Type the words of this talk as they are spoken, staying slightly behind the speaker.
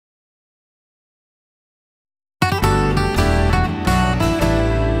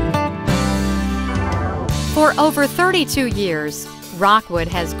For over 32 years, Rockwood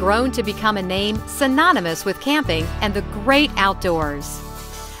has grown to become a name synonymous with camping and the great outdoors.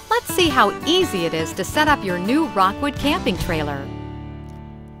 Let's see how easy it is to set up your new Rockwood camping trailer.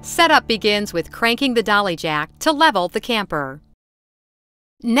 Setup begins with cranking the dolly jack to level the camper.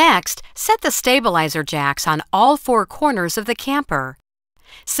 Next, set the stabilizer jacks on all four corners of the camper.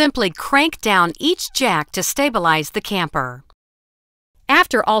 Simply crank down each jack to stabilize the camper.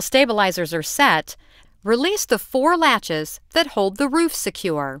 After all stabilizers are set, release the four latches that hold the roof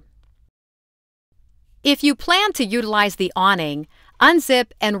secure. If you plan to utilize the awning,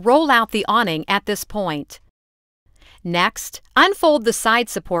 unzip and roll out the awning at this point. Next, unfold the side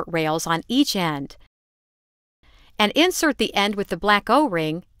support rails on each end and insert the end with the black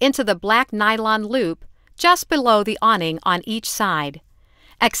O-ring into the black nylon loop just below the awning on each side.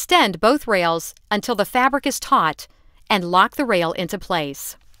 Extend both rails until the fabric is taut and lock the rail into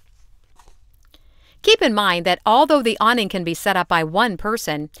place. Keep in mind that although the awning can be set up by one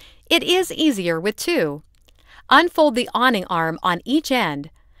person, it is easier with two. Unfold the awning arm on each end,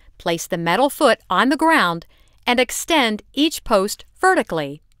 place the metal foot on the ground, and extend each post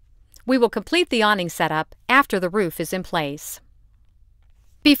vertically. We will complete the awning setup after the roof is in place.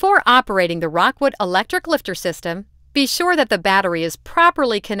 Before operating the Rockwood electric lifter system, be sure that the battery is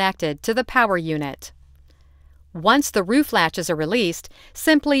properly connected to the power unit. Once the roof latches are released,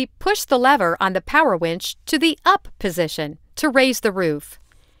 simply push the lever on the power winch to the up position to raise the roof.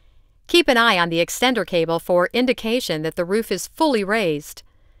 Keep an eye on the extender cable for indication that the roof is fully raised.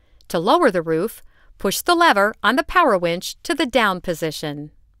 To lower the roof, push the lever on the power winch to the down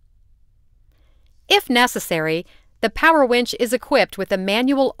position. If necessary, the power winch is equipped with a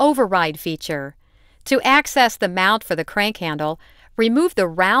manual override feature. To access the mount for the crank handle, remove the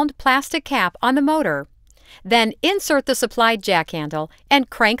round plastic cap on the motor. Then insert the supplied jack handle and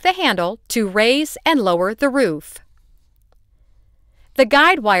crank the handle to raise and lower the roof. The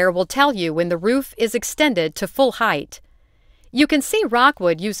guide wire will tell you when the roof is extended to full height. You can see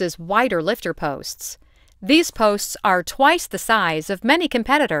Rockwood uses wider lifter posts. These posts are twice the size of many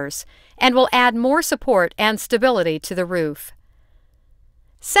competitors and will add more support and stability to the roof.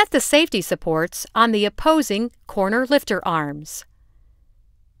 Set the safety supports on the opposing corner lifter arms.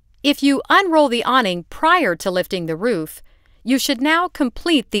 If you unroll the awning prior to lifting the roof, you should now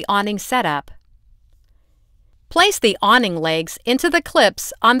complete the awning setup. Place the awning legs into the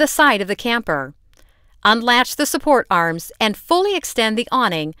clips on the side of the camper. Unlatch the support arms and fully extend the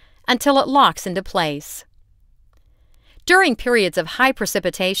awning until it locks into place. During periods of high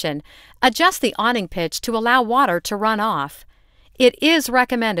precipitation, adjust the awning pitch to allow water to run off. It is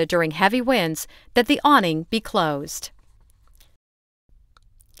recommended during heavy winds that the awning be closed.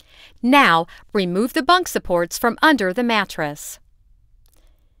 Now, remove the bunk supports from under the mattress.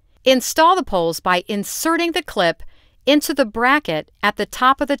 Install the poles by inserting the clip into the bracket at the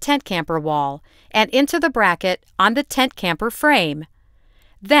top of the tent camper wall and into the bracket on the tent camper frame.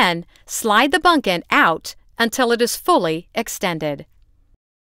 Then, slide the bunk end out until it is fully extended.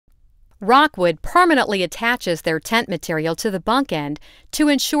 Rockwood permanently attaches their tent material to the bunk end to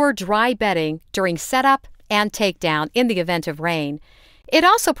ensure dry bedding during setup and takedown in the event of rain. It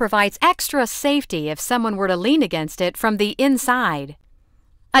also provides extra safety if someone were to lean against it from the inside.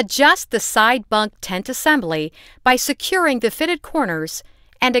 Adjust the side bunk tent assembly by securing the fitted corners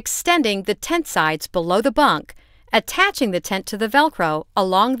and extending the tent sides below the bunk, attaching the tent to the Velcro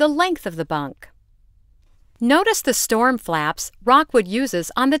along the length of the bunk. Notice the storm flaps Rockwood uses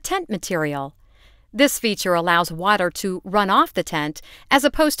on the tent material. This feature allows water to run off the tent as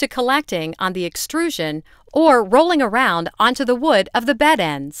opposed to collecting on the extrusion or rolling around onto the wood of the bed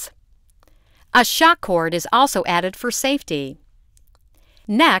ends. A shock cord is also added for safety.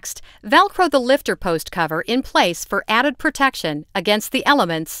 Next, Velcro the lifter post cover in place for added protection against the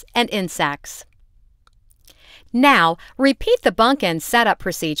elements and insects. Now, repeat the bunk end setup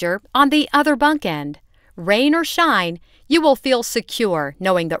procedure on the other bunk end. Rain or shine, you will feel secure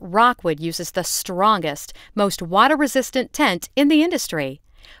knowing that Rockwood uses the strongest, most water-resistant tent in the industry.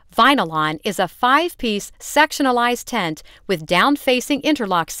 Vinylon is a 5-piece sectionalized tent with down-facing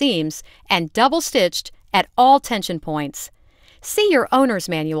interlock seams and double-stitched at all tension points. See your owner's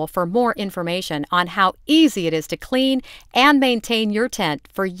manual for more information on how easy it is to clean and maintain your tent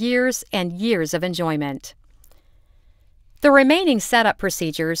for years and years of enjoyment. The remaining setup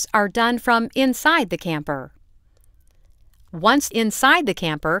procedures are done from inside the camper. Once inside the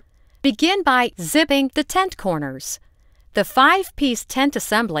camper, begin by zipping the tent corners. The 5-piece tent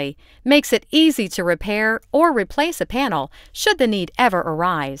assembly makes it easy to repair or replace a panel should the need ever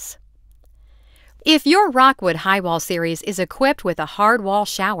arise. If your Rockwood Highwall series is equipped with a hard wall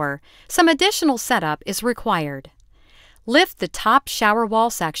shower, some additional setup is required. Lift the top shower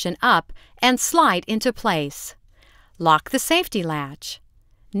wall section up and slide into place. Lock the safety latch.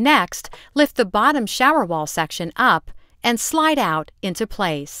 Next, lift the bottom shower wall section up and slide out into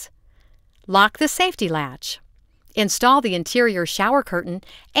place. Lock the safety latch. Install the interior shower curtain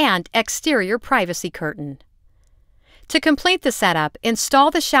and exterior privacy curtain. To complete the setup,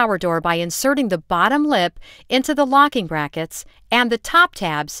 install the shower door by inserting the bottom lip into the locking brackets and the top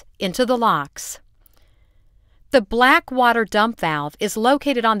tabs into the locks. The black water dump valve is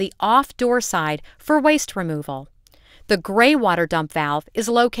located on the off door side for waste removal. The gray water dump valve is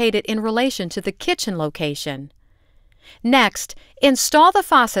located in relation to the kitchen location. Next, install the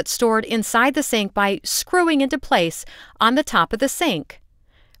faucet stored inside the sink by screwing into place on the top of the sink.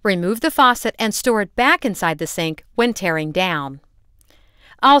 Remove the faucet and store it back inside the sink when tearing down.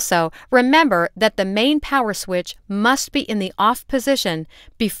 Also, remember that the main power switch must be in the off position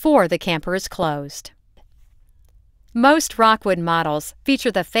before the camper is closed. Most Rockwood models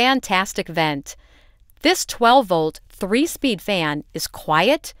feature the fantastic vent. This 12-volt, 3-speed fan is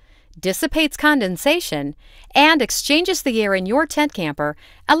quiet, dissipates condensation, and exchanges the air in your tent camper,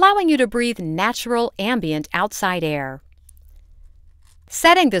 allowing you to breathe natural, ambient outside air.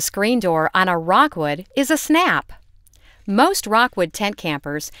 Setting the screen door on a Rockwood is a snap. Most Rockwood tent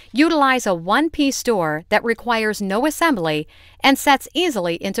campers utilize a one-piece door that requires no assembly and sets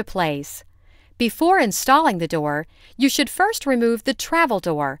easily into place. Before installing the door, you should first remove the travel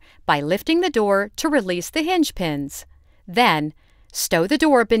door by lifting the door to release the hinge pins. Then, stow the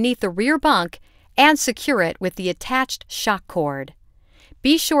door beneath the rear bunk and secure it with the attached shock cord.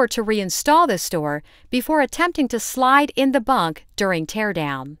 Be sure to reinstall this door before attempting to slide in the bunk during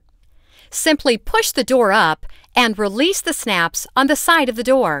teardown. Simply push the door up and release the snaps on the side of the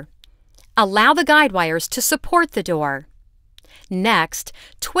door. Allow the guide wires to support the door. Next,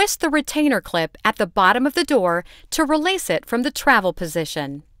 twist the retainer clip at the bottom of the door to release it from the travel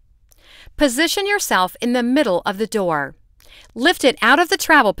position. Position yourself in the middle of the door. Lift it out of the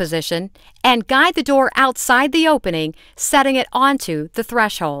travel position and guide the door outside the opening, setting it onto the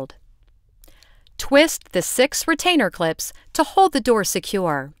threshold. Twist the 6 retainer clips to hold the door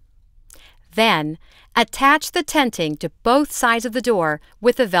secure. Then, attach the tenting to both sides of the door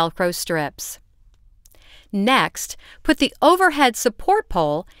with the Velcro strips. Next, put the overhead support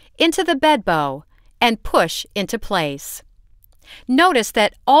pole into the bed bow and push into place. Notice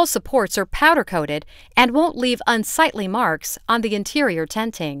that all supports are powder-coated and won't leave unsightly marks on the interior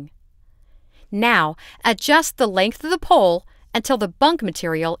tenting. Now, adjust the length of the pole until the bunk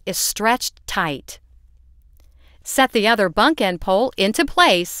material is stretched tight. Set the other bunk end pole into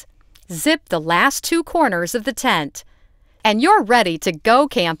place, zip the last 2 corners of the tent, and you're ready to go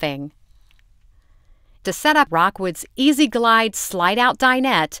camping. To set up Rockwood's Easy Glide slide-out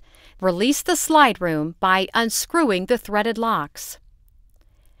dinette, release the slide room by unscrewing the threaded locks.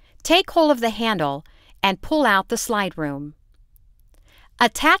 Take hold of the handle and pull out the slide room.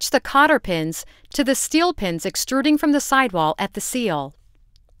 Attach the cotter pins to the steel pins extruding from the sidewall at the seal.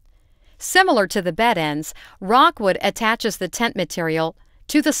 Similar to the bed ends, Rockwood attaches the tent material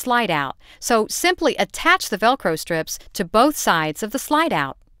to the slide-out, so simply attach the Velcro strips to both sides of the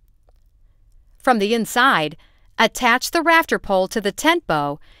slide-out. From the inside, attach the rafter pole to the tent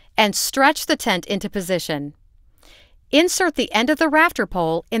bow and stretch the tent into position. Insert the end of the rafter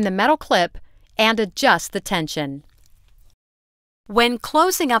pole in the metal clip and adjust the tension. When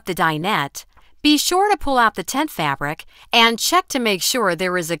closing up the dinette, be sure to pull out the tent fabric and check to make sure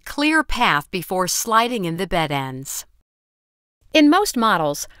there is a clear path before sliding in the bed ends. In most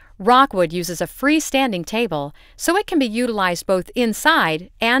models, Rockwood uses a freestanding table so it can be utilized both inside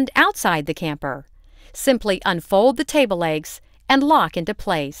and outside the camper. Simply unfold the table legs and lock into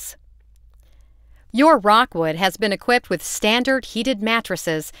place. Your Rockwood has been equipped with standard heated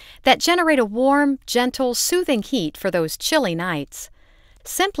mattresses that generate a warm, gentle, soothing heat for those chilly nights.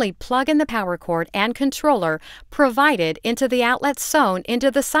 Simply plug in the power cord and controller provided into the outlet sewn into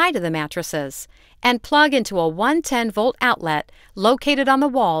the side of the mattresses and plug into a 110-volt outlet located on the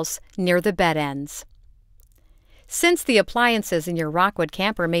walls near the bed ends. Since the appliances in your Rockwood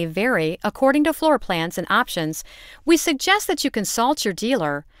camper may vary according to floor plans and options, we suggest that you consult your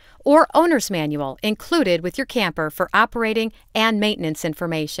dealer or owner's manual included with your camper for operating and maintenance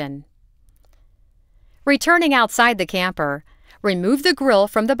information. Returning outside the camper, remove the grill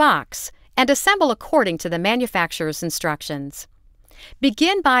from the box and assemble according to the manufacturer's instructions.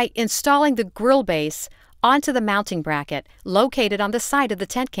 Begin by installing the grill base onto the mounting bracket located on the side of the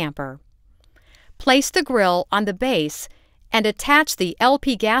tent camper. Place the grill on the base and attach the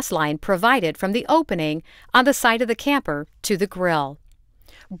LP gas line provided from the opening on the side of the camper to the grill.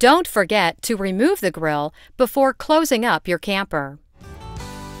 Don't forget to remove the grill before closing up your camper.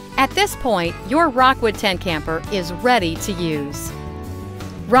 At this point, your Rockwood tent camper is ready to use.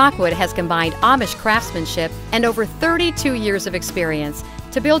 Rockwood has combined Amish craftsmanship and over 32 years of experience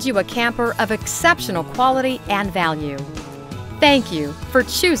to build you a camper of exceptional quality and value. Thank you for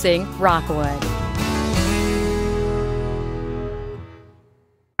choosing Rockwood.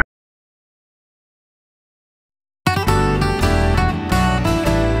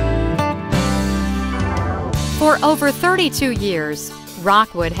 For over 32 years,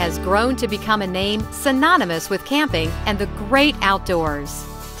 Rockwood has grown to become a name synonymous with camping and the great outdoors.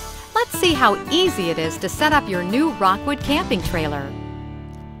 Let's see how easy it is to set up your new Rockwood camping trailer.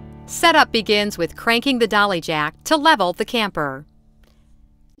 Setup begins with cranking the dolly jack to level the camper.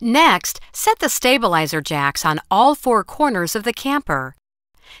 Next, set the stabilizer jacks on all four corners of the camper.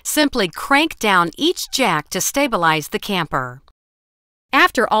 Simply crank down each jack to stabilize the camper.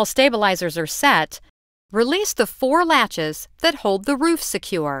 After all stabilizers are set, release the four latches that hold the roof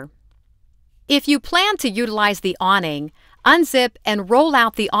secure. If you plan to utilize the awning, unzip and roll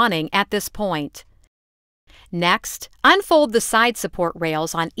out the awning at this point. Next, unfold the side support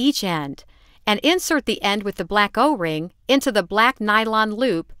rails on each end and insert the end with the black O-ring into the black nylon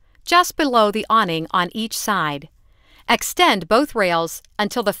loop just below the awning on each side. Extend both rails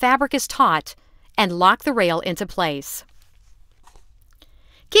until the fabric is taut and lock the rail into place.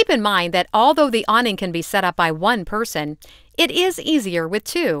 Keep in mind that although the awning can be set up by one person, it is easier with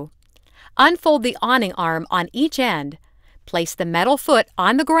two. Unfold the awning arm on each end, place the metal foot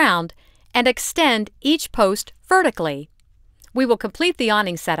on the ground, and extend each post vertically. We will complete the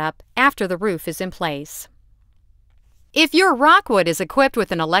awning setup after the roof is in place. If your Rockwood is equipped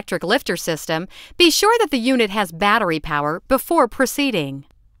with an electric lifter system, be sure that the unit has battery power before proceeding.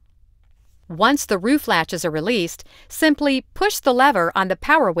 Once the roof latches are released, simply push the lever on the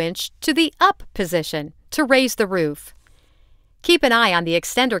power winch to the up position to raise the roof. Keep an eye on the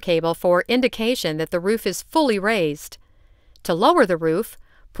extender cable for indication that the roof is fully raised. To lower the roof,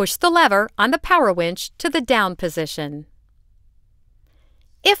 push the lever on the power winch to the down position.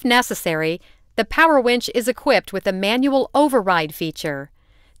 If necessary, the power winch is equipped with a manual override feature.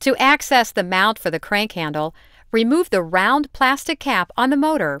 To access the mount for the crank handle, remove the round plastic cap on the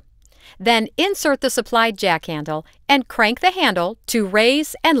motor. Then insert the supplied jack handle and crank the handle to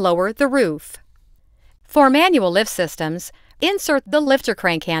raise and lower the roof. For manual lift systems, insert the lifter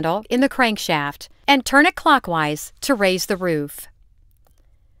crank handle in the crankshaft and turn it clockwise to raise the roof.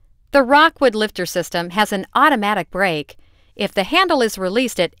 The Rockwood lifter system has an automatic brake. If the handle is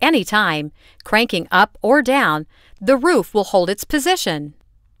released at any time, cranking up or down, the roof will hold its position.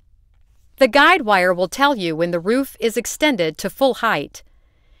 The guide wire will tell you when the roof is extended to full height.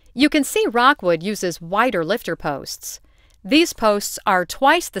 You can see Rockwood uses wider lifter posts. These posts are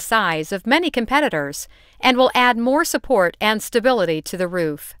twice the size of many competitors and will add more support and stability to the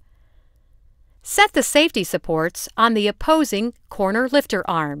roof. Set the safety supports on the opposing corner lifter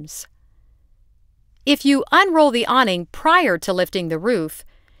arms. If you unroll the awning prior to lifting the roof,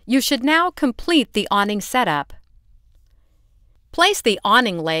 you should now complete the awning setup. Place the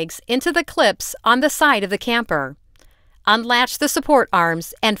awning legs into the clips on the side of the camper. Unlatch the support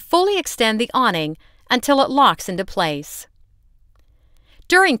arms and fully extend the awning until it locks into place.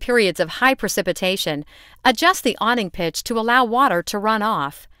 During periods of high precipitation, adjust the awning pitch to allow water to run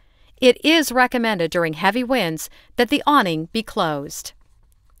off. It is recommended during heavy winds that the awning be closed.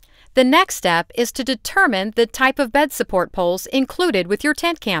 The next step is to determine the type of bed support poles included with your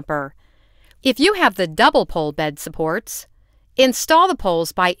tent camper. If you have the double pole bed supports, install the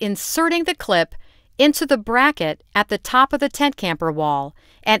poles by inserting the clip into the bracket at the top of the tent camper wall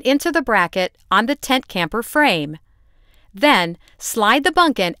and into the bracket on the tent camper frame. Then slide the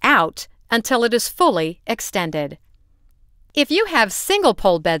bunk end out until it is fully extended. If you have single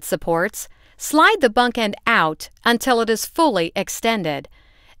pole bed supports, slide the bunk end out until it is fully extended.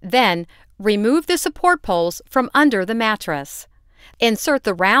 Then remove the support poles from under the mattress. Insert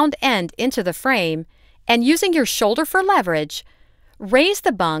the round end into the frame and using your shoulder for leverage, raise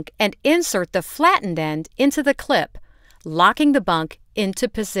the bunk and insert the flattened end into the clip, locking the bunk into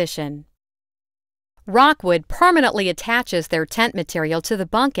position. Rockwood permanently attaches their tent material to the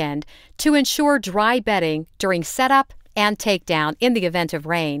bunk end to ensure dry bedding during setup and takedown in the event of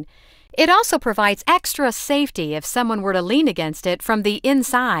rain. It also provides extra safety if someone were to lean against it from the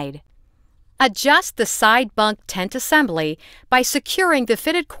inside. Adjust the side bunk tent assembly by securing the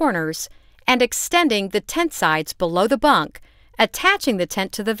fitted corners and extending the tent sides below the bunk, attaching the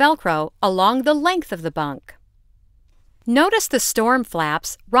tent to the Velcro along the length of the bunk. Notice the storm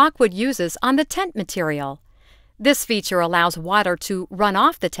flaps Rockwood uses on the tent material. This feature allows water to run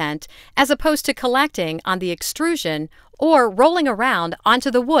off the tent as opposed to collecting on the extrusion or rolling around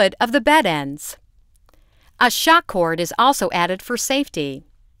onto the wood of the bed ends. A shock cord is also added for safety.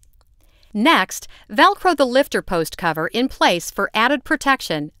 Next, Velcro the lifter post cover in place for added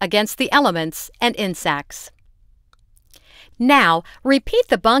protection against the elements and insects. Now, repeat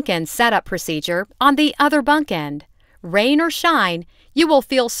the bunk end setup procedure on the other bunk end. Rain or shine, you will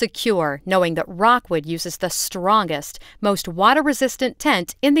feel secure knowing that Rockwood uses the strongest, most water-resistant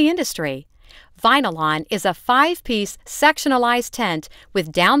tent in the industry. Vinylon is a 5-piece sectionalized tent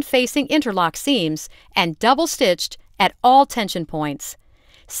with down-facing interlock seams and double-stitched at all tension points.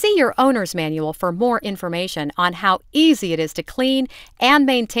 See your owner's manual for more information on how easy it is to clean and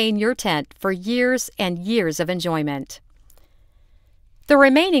maintain your tent for years and years of enjoyment. The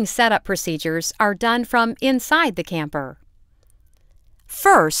remaining setup procedures are done from inside the camper.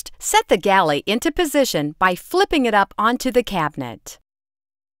 First, set the galley into position by flipping it up onto the cabinet.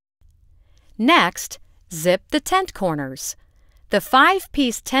 Next, zip the tent corners. The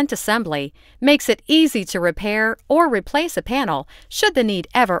 5-piece tent assembly makes it easy to repair or replace a panel should the need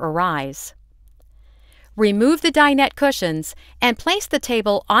ever arise. Remove the dinette cushions and place the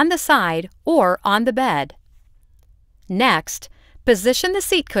table on the side or on the bed. Next, position the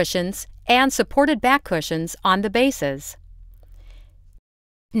seat cushions and supported back cushions on the bases.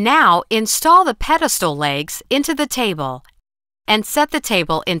 Now install the pedestal legs into the table and set the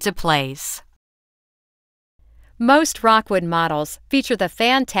table into place. Most Rockwood models feature the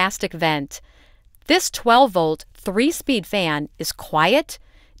fantastic vent. This 12-volt 3-speed fan is quiet,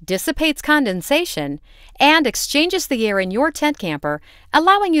 dissipates condensation, and exchanges the air in your tent camper,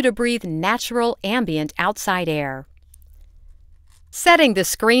 allowing you to breathe natural ambient outside air. Setting the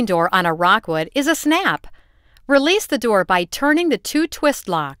screen door on a Rockwood is a snap. Release the door by turning the 2 twist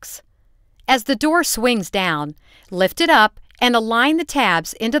locks. As the door swings down, lift it up and align the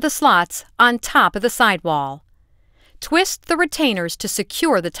tabs into the slots on top of the sidewall. Twist the retainers to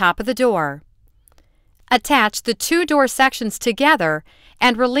secure the top of the door. Attach the 2 door sections together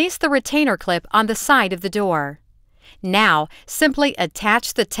and release the retainer clip on the side of the door. Now, simply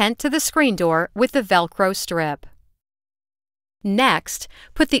attach the tent to the screen door with the Velcro strip. Next,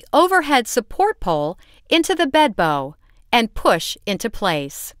 put the overhead support pole into the bed bow and push into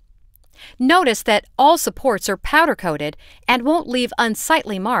place. Notice that all supports are powder-coated and won't leave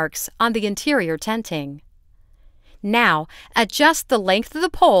unsightly marks on the interior tenting. Now, adjust the length of the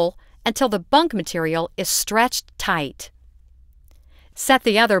pole until the bunk material is stretched tight. Set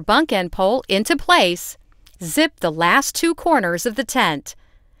the other bunk end pole into place, zip the last 2 corners of the tent,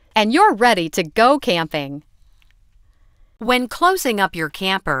 and you're ready to go camping. When closing up your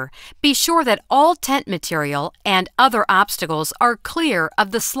camper, be sure that all tent material and other obstacles are clear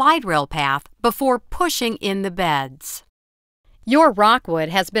of the slide rail path before pushing in the beds. Your Rockwood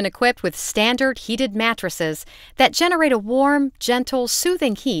has been equipped with standard heated mattresses that generate a warm, gentle,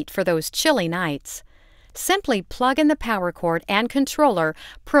 soothing heat for those chilly nights. Simply plug in the power cord and controller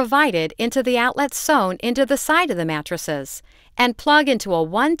provided into the outlet sewn into the side of the mattresses and plug into a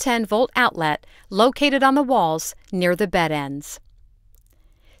 110-volt outlet located on the walls near the bed ends.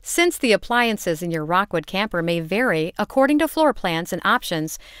 Since the appliances in your Rockwood camper may vary according to floor plans and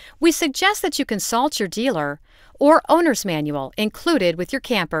options, we suggest that you consult your dealer or owner's manual included with your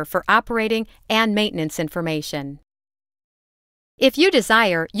camper for operating and maintenance information. If you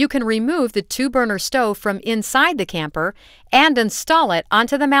desire, you can remove the 2-burner stove from inside the camper and install it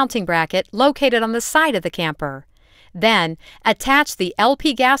onto the mounting bracket located on the side of the camper. Then, attach the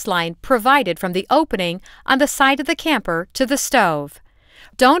LP gas line provided from the opening on the side of the camper to the stove.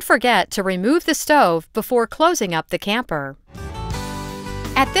 Don't forget to remove the stove before closing up the camper.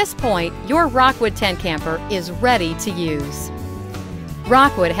 At this point, your Rockwood tent camper is ready to use.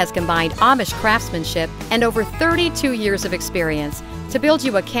 Rockwood has combined Amish craftsmanship and over 32 years of experience to build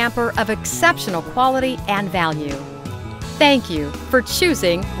you a camper of exceptional quality and value. Thank you for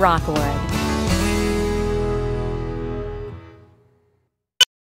choosing Rockwood.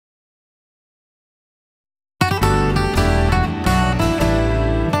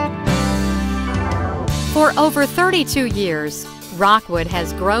 For over 32 years, Rockwood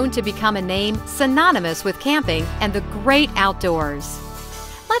has grown to become a name synonymous with camping and the great outdoors.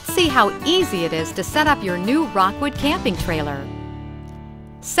 Let's see how easy it is to set up your new Rockwood camping trailer.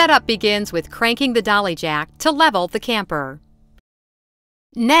 Setup begins with cranking the dolly jack to level the camper.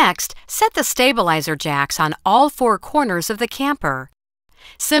 Next, set the stabilizer jacks on all 4 corners of the camper.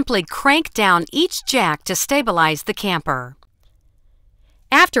 Simply crank down each jack to stabilize the camper.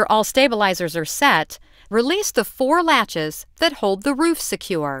 After all stabilizers are set, release the 4 latches that hold the roof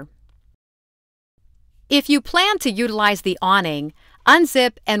secure. If you plan to utilize the awning,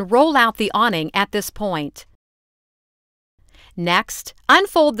 unzip and roll out the awning at this point. Next,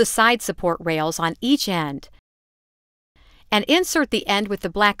 unfold the side support rails on each end and insert the end with the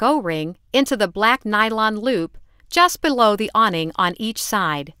black O-ring into the black nylon loop just below the awning on each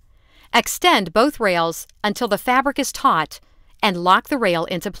side. Extend both rails until the fabric is taut and lock the rail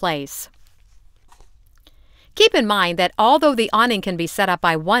into place. Keep in mind that although the awning can be set up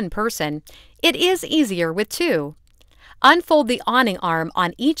by one person, it is easier with 2. Unfold the awning arm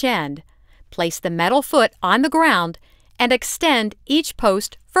on each end, place the metal foot on the ground, and extend each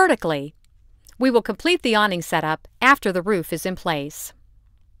post vertically. We will complete the awning setup after the roof is in place.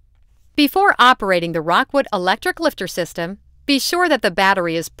 Before operating the Rockwood electric lifter system, be sure that the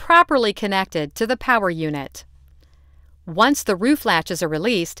battery is properly connected to the power unit. Once the roof latches are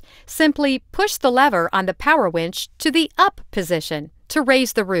released, simply push the lever on the power winch to the up position to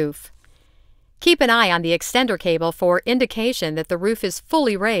raise the roof. Keep an eye on the extender cable for indication that the roof is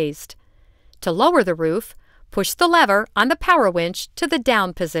fully raised. To lower the roof, push the lever on the power winch to the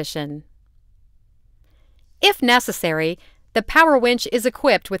down position. If necessary, the power winch is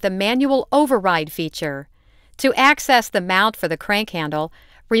equipped with a manual override feature. To access the mount for the crank handle,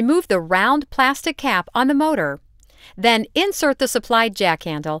 remove the round plastic cap on the motor. Then insert the supplied jack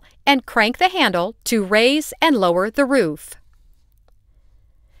handle and crank the handle to raise and lower the roof.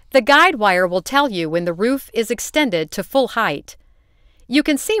 The guide wire will tell you when the roof is extended to full height. You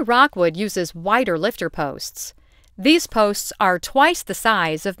can see Rockwood uses wider lifter posts. These posts are twice the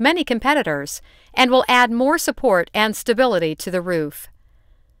size of many competitors and will add more support and stability to the roof.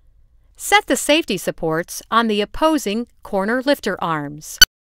 Set the safety supports on the opposing corner lifter arms.